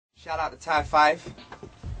Shout out to Fyffe.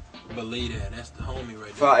 Believe that. That's the homie right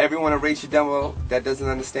there. For everyone at Rachel Demo that doesn't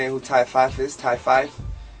understand who Fyffe is, Fyffe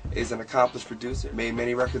is an accomplished producer. Made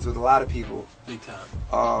many records with a lot of people. Big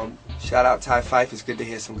time. Shout out Fyffe. It's good to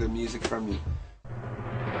hear some good music from you.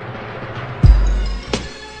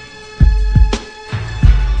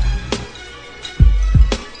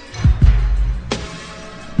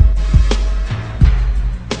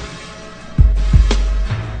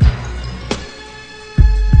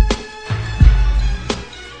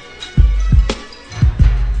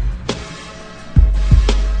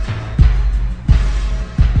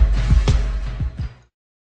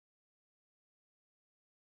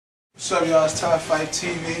 What's up, y'all? It's Fyffe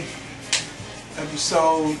TV.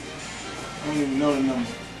 Episode, I don't even know the number.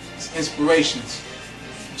 It's Inspirations.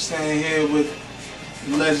 I'm standing here with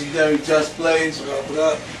the legendary Just Blaze. What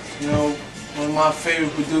up? You know, one of my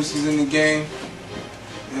favorite producers in the game.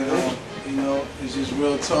 And, you know, it's just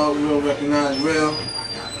real talk, real recognized, real.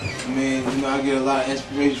 I mean, you know, I get a lot of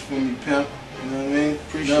inspiration from you, pimp. You know what I mean?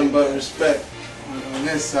 Appreciate nothing but respect on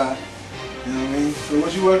this side. You know what I mean? So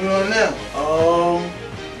what you working on now?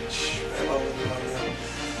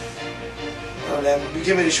 We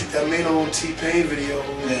getting ready to shoot that main old T-Pain video.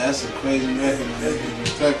 Yeah, that's a crazy record.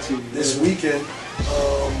 Respect to you. This weekend,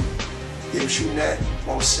 yeah, we're shooting that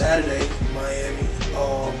on Saturday in Miami.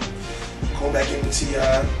 Going back in with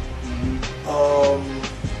T.I. What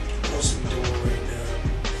else are we doing right now?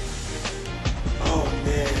 Oh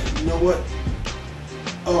man, you know what?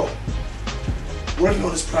 Working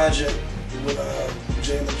on this project with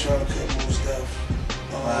J Electronica and Mos Def.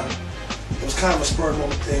 It was kind of a spur of the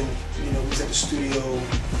moment thing. You know, we was at the studio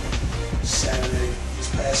Saturday, this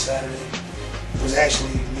past Saturday. It was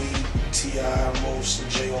actually me, T.I., Mos, and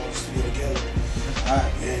Jay all in the studio together.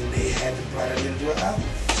 And they had the bright idea to do an album.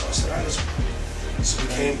 So I said, alright, let's go. So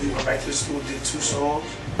we went back to the studio, did 2 songs.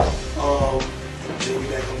 Jay will be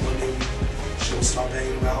back on Monday. She'll start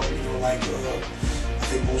banging them out. You know, like, I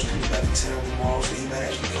think Mos coming back to town tomorrow, so he might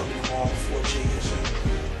actually come in tomorrow before Jay gets in.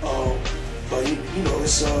 But you know,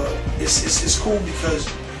 it's cool because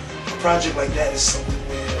a project like that is something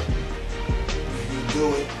where you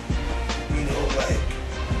do it, you know, like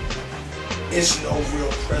it's no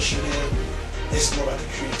real pressure there. It's more about the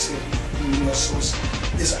creativity, you know. So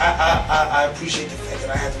I appreciate the fact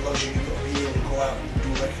that I had the luxury of being able to go out and do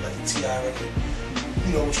a record like the T.I. record,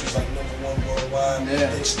 you know, which was like #1 worldwide. Yeah.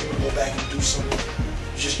 And then still go back and do something,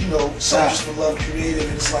 just something just for love, creative,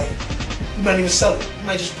 and it's like you might even sell it, you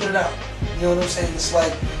might just put it out. You know what I'm saying? It's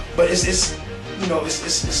like, but it's you know, it's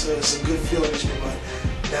a good feeling that you might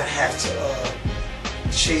not have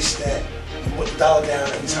to chase that and put the dollar down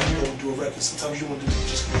every time you go and do a record. Sometimes you want to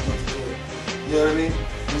just come up and do it. You know what I mean?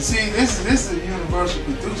 And see, this is a universal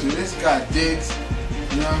producer. This guy digs.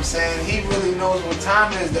 You know what I'm saying? He really knows what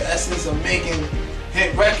time is, the essence of making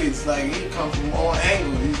hit records. Like, he comes from all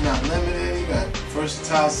angles. He's not limited. He got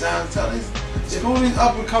versatile sound. It's all these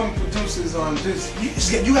up and coming producers on just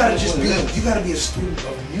you gotta be a student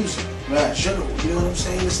of music, right, in general. You know what I'm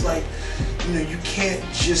saying? It's like, you know, you can't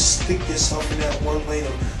just stick yourself in that one lane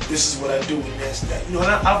of this is what I do and that's that. You know,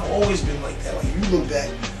 and I've always been like that. Like, if you look back,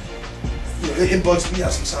 you know, it bugs me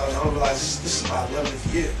out sometimes. I don't realize this is my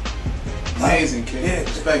 11th year. Amazing, kid. Yeah,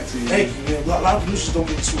 respect to you. Thank you, man. A lot of producers don't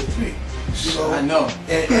get 2 or 3. You know, I know.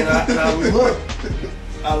 And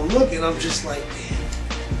I look and I'm just like, man,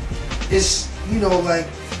 it's, you know, like,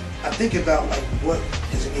 I think about like what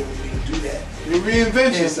has enabled me to do that. You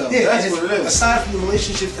reinvent yourself. Yeah, that's what it is. Aside from the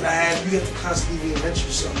relationships that I have, you have to constantly reinvent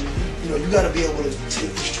yourself. You know, you got to be able to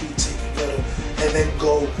take the street, take it better, and then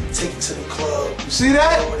go take it to the club. You see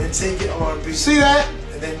that? You know, and then take it R&B. You see that?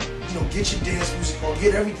 And then, you know, get your dance music on,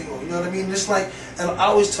 get everything on. You know what I mean? It's like, and I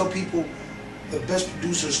always tell people, the best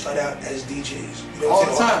producers start out as DJs. You know, all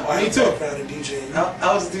the time. Me too. Background in DJing.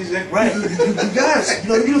 I was a DJ. Right. You guys, you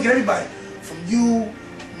know, you look at everybody. From you,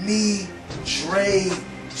 me, Dre,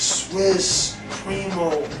 Swiss,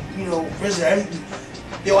 Primo, you know, RZA, everything.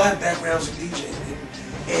 They all have backgrounds in DJing.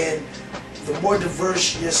 And the more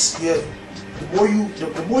diverse the more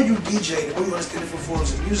you DJ, the more you understand different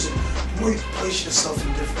forms of music, the more you can place yourself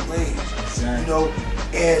in different lanes. Exactly. You know,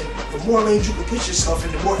 and the more lanes you can put yourself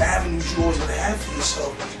in, the more avenues you're always gonna have for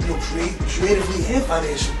yourself, you know, creatively and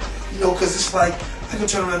financially. You know, because it's like I can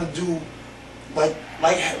turn around and do like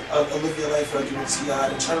Olivia Life record with T.I.,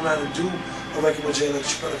 and turn around and do a record with J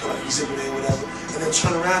Electronica, like Exhibit A or whatever, and then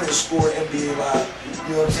turn around and score NBA Live.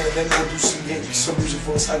 You know what I'm saying? And then go do some music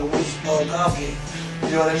for a Tiger Woods golf game.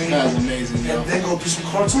 You know what I mean? That's amazing, yo. And then go do some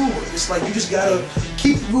cartoon work. It's like you just gotta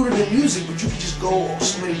keep rooted in music, but you can just go on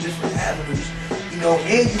so many different avenues. You know,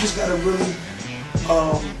 and you just gotta really,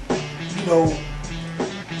 you know,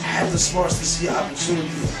 have the smarts to see opportunity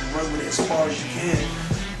and run with it as far as you can.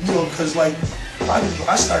 You know, because like,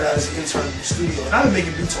 I started out as an intern in the studio, and I've been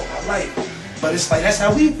making beats all my life. But it's like, that's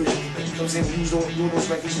how we originally met. You know what I'm saying? We was doing those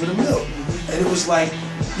records with a mill. And it was like,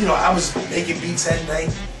 you know, I was making beats at night,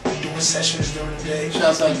 doing sessions during the day.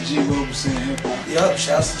 Shouts out to G Roberson Hip Hop. Yup,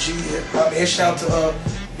 shouts to G Hip Hop. And shout to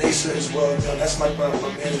Mesa as well. You know, that's like my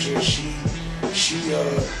manager. She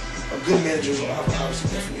a good manager is obviously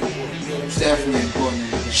definitely important. You know what I'm saying? Definitely important.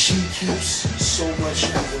 She keeps so much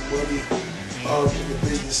of the money in the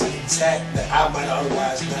business intact that I might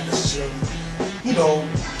otherwise not necessarily, you know,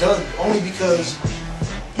 done. Only because,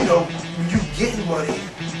 you know, when you getting money,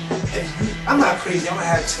 and I'm not crazy, I'm gonna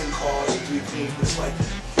have 10 cars and 3 clothes, but it's like,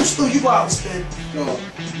 you go out and spend. No,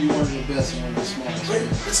 you one of the best and one of the smartest. Right?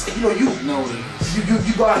 It's like, you know, you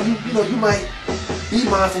go out, you know, you might be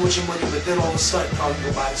mindful with your money, but then all of a sudden, probably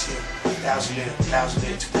go buy this here, 1,000 there, 1,000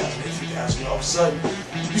 there, 2,000 there, 3,000, all of a sudden,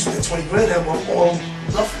 you spend 20 grand that month on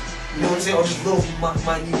nothing. You know what I'm saying? Or just little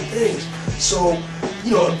minute things. So,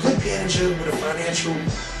 you know, a good manager with a financial,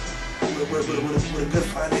 with a good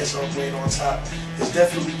finance brain on top is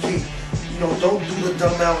definitely key. You know, don't do the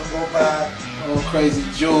dumb out and go buy crazy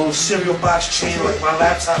jewels, cereal box chain, like my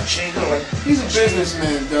laptop chain. You know, like, he's a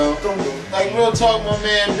businessman, though. Don't do it. Like, real talk, my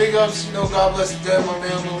man. Big ups, you know, God bless the dead, my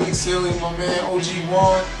man Malik Silly, my man OG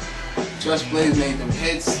Juan. Just Blaze made them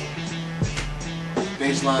hits.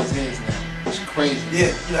 Bassline's his now. It's crazy.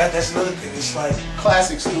 Yeah, you know, that's another thing. It's like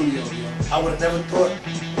classic studio, yo. I would have never thought,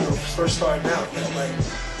 you know, first starting out, that like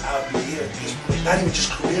I would be here. Not even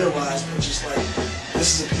just career-wise, but just like,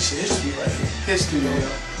 this is a piece of history right here. History, yo.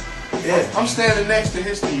 Yeah. I'm standing next to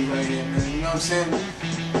history right here, man. You know what I'm saying?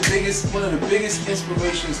 One of the biggest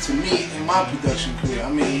inspirations to me in my production career. I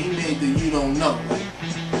mean, he made the You Don't Know. Like,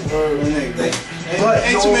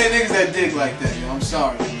 ain't too many niggas that dig like that, yo. I'm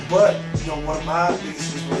sorry. But, you know, one of my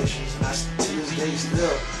biggest inspirations, and I to this day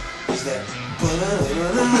still, is that.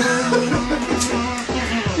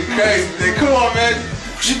 You're crazy, man. Come on, man.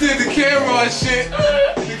 You did the camera shit.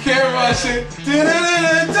 The camera shit.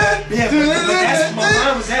 Yeah, but that's where my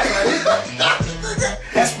mind was at when I did that.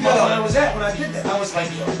 That's where my mind was at when I did that. I was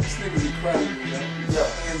like, yo, this nigga's incredible, yo.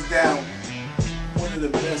 Hands down, one of the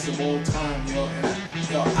best of all time, yo. And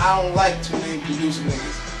yo, I don't like too many producer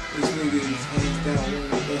niggas. This nigga is hands down one of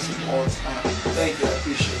the best of all time. Thank you, I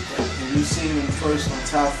appreciate that. And you seen him first on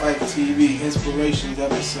Top Fyffe TV, Inspirations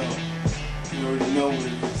episode. You already know what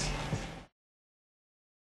it is.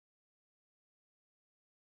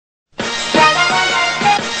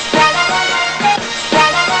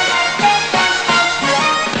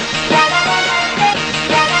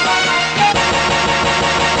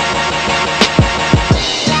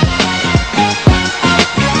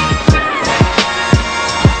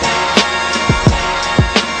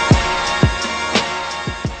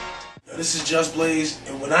 This is Just Blaze,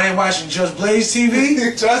 and when I ain't watching Just Blaze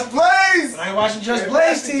TV, Just Blaze! When I ain't watching Just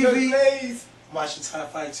Blaze TV, I'm watching Ty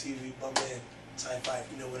Fyffe TV, my man, Ty Fyffe,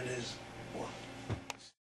 you know what it is.